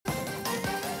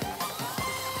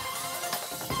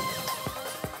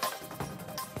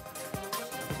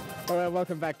All right,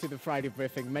 welcome back to the Friday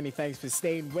Briefing. Many thanks for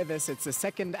staying with us. It's the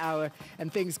second hour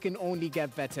and things can only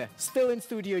get better. Still in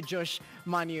studio, Josh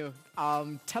Simani,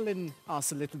 telling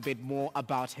us a little bit more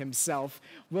about himself.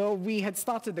 Well, we had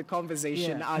started the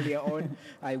conversation earlier on.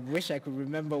 I wish I could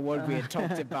remember what we had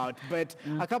talked about, but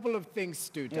a couple of things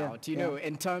stood out, you know,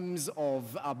 in terms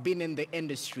of being in the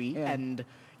industry and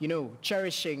you know,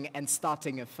 cherishing and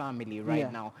starting a family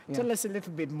right now. Tell us a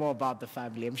little bit more about the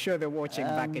family. I'm sure they're watching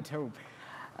back at home.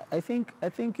 I think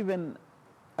even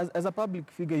as a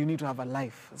public figure, you need to have a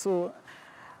life. So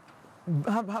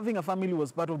having a family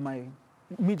was part of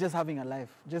me just having a life,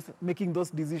 just making those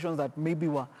decisions that maybe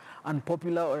were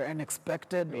unpopular or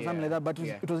unexpected or something like that. But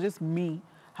it was just me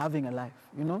having a life,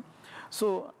 you know.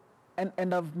 So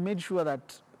and I've made sure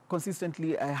that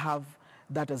consistently I have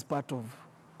that as part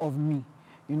of me,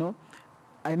 you know.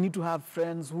 I need to have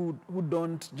friends who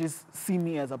don't just see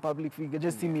me as a public figure,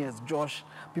 just see me as Josh,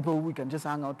 people who we can just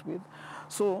hang out with.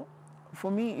 So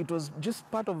for me, it was just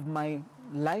part of my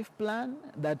life plan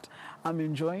that I'm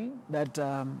enjoying, that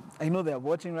I know they're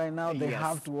watching right now. They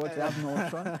have to watch, they have no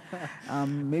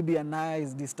option. Maybe Anaya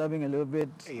is disturbing a little bit,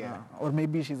 or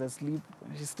maybe she's asleep.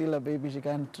 She's still a baby, she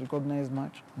can't recognize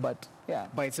much, but yeah.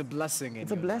 But it's a blessing in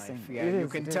It's a blessing. Life. Yeah, you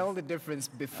can tell the difference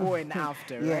before and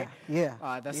after, right?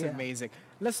 Yeah. That's amazing.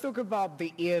 Let's talk about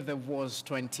the year that was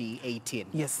 2018.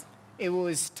 Yes. It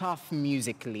was tough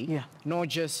musically, not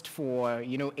just for,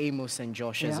 you know, Amos and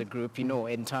Josh as a group, you know,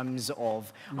 in terms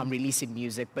of releasing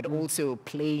music, but also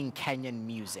playing Kenyan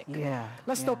music.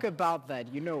 Let's talk about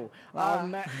that, you know.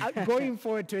 Going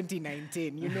forward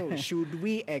 2019, you know, should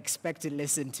we expect to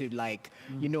listen to like,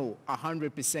 you know,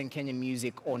 100% Kenyan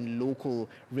music on local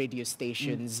radio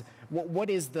stations?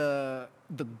 What is the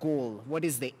goal? What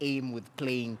is the aim with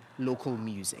playing local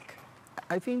music?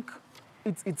 I think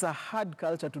it's a hard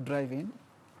culture to drive in,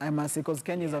 I must say, because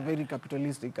Kenya is a very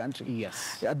capitalistic country.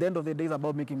 Yes. At the end of the day, it's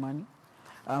about making money.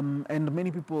 And many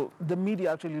people, the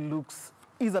media actually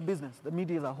is a business. The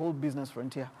media is a whole business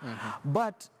frontier.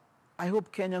 But I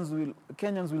hope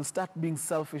Kenyans will start being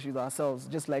selfish with ourselves,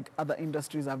 just like other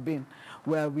industries have been,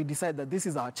 where we decide that this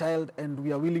is our child and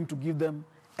we are willing to give them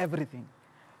everything.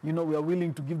 You know, we are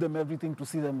willing to give them everything to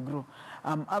see them grow.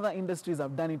 Other industries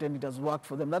have done it and it has worked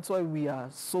for them. That's why we are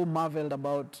so marveled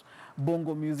about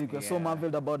bongo music. We are so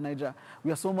marveled about Nigeria.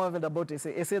 We are so marveled about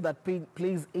SA that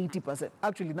plays 80%.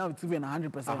 Actually, now it's even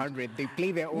 100%. 100. They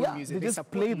play their own music. They just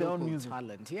play their own music.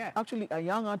 Talent. Actually, a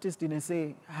young artist in SA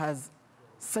has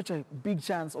such a big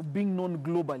chance of being known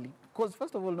globally. Because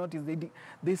first of all, notice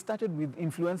they started with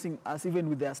influencing us even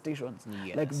with their stations.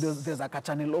 Like there's a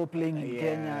Channel O playing in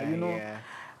Kenya, you know.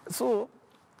 So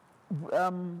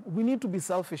we need to be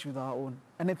selfish with our own.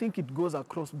 And I think it goes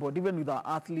across board, even with our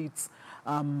athletes,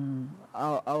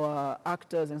 our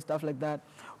actors and stuff like that.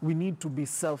 We need to be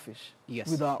selfish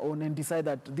with our own and decide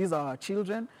that these are our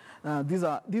children.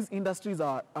 These industries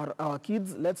are our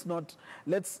kids. Let's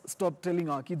stop telling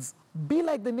our kids, be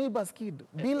like the neighbor's kid.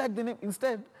 Be like the neighbor.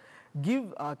 Instead,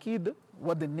 give our kid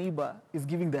what the neighbor is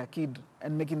giving their kid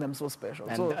and making them so special.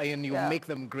 And you make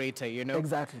them greater, you know?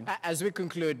 Exactly. As we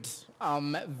conclude,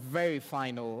 very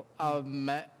final,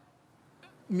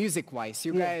 music-wise,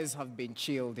 you guys have been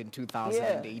chilled in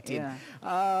 2018.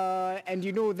 And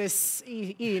you know, this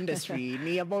industry,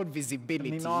 it's about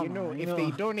visibility. You know, if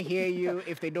they don't hear you,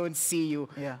 if they don't see you,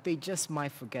 they just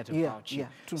might forget about you.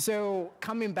 So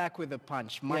coming back with a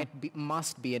punch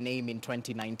must be an aim in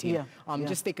 2019.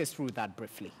 Just take us through that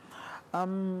briefly. I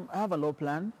have a lot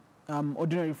planned.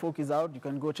 Ordinary Folk is out. You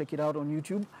can go check it out on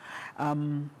YouTube.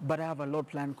 But I have a lot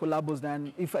planned. Collabos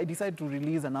done. If I decide to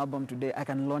release an album today, I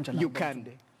can launch an album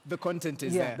today. The content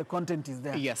is there. The content is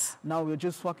there. Yes. Now we're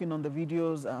just working on the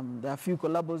videos. There are a few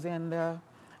collabos in there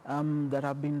that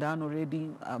have been done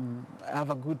already. I have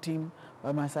a good team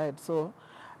by my side. So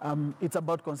it's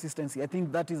about consistency. I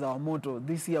think that is our motto.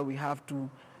 This year we have to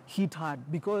hit hard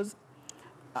because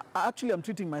actually I'm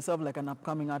treating myself like an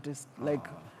upcoming artist. Like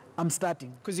I'm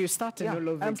starting. Because you're starting all over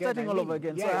again. I'm starting all over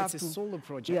again. Yeah, so I it's have a solo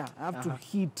project. Yeah, I have to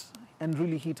hit and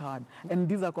really hit hard. And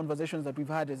these are conversations that we've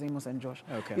had as Amos and Josh.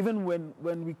 Even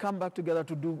when we come back together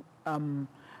to do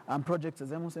projects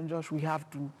as Amos and Josh, we have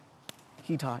to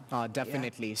hit hard.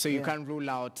 Definitely. So you can't rule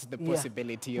out the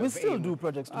possibility of... We still do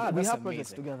projects together. We have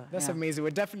projects together. That's amazing. We're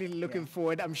definitely looking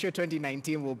forward. I'm sure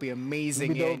 2019 will be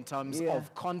amazing in terms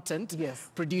of content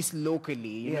produced locally,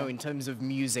 you know, in terms of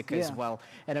music as well.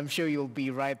 And I'm sure you'll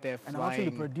be right there flying. And I'm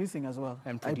actually producing as well.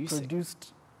 And producing. I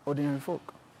produced Ordinary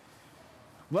Folk.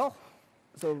 Well,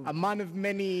 So a man of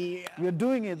many. we're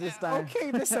doing it this time. Okay,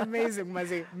 that's amazing,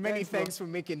 Mazi. Many Thanks, bro. thanks for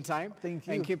making time. Thank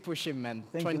you. And keep pushing, man.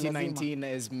 Thank you, 2019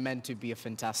 is meant to be a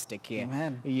fantastic year.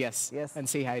 Amen. Yes. Yes. And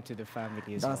say hi to the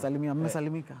family as well. Salimia,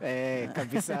 mmesalimika.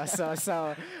 Kabisa.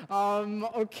 So.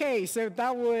 Okay, so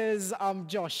that was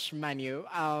Josh Manu.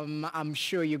 I'm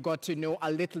sure you got to know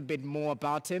a little bit more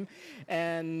about him,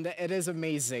 and it is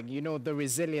amazing, you know, the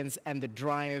resilience and the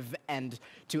drive, and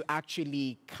to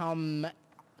actually come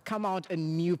out a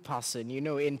new person, you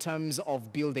know, in terms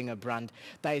of building a brand.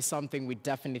 That is something we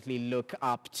definitely look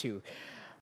up to.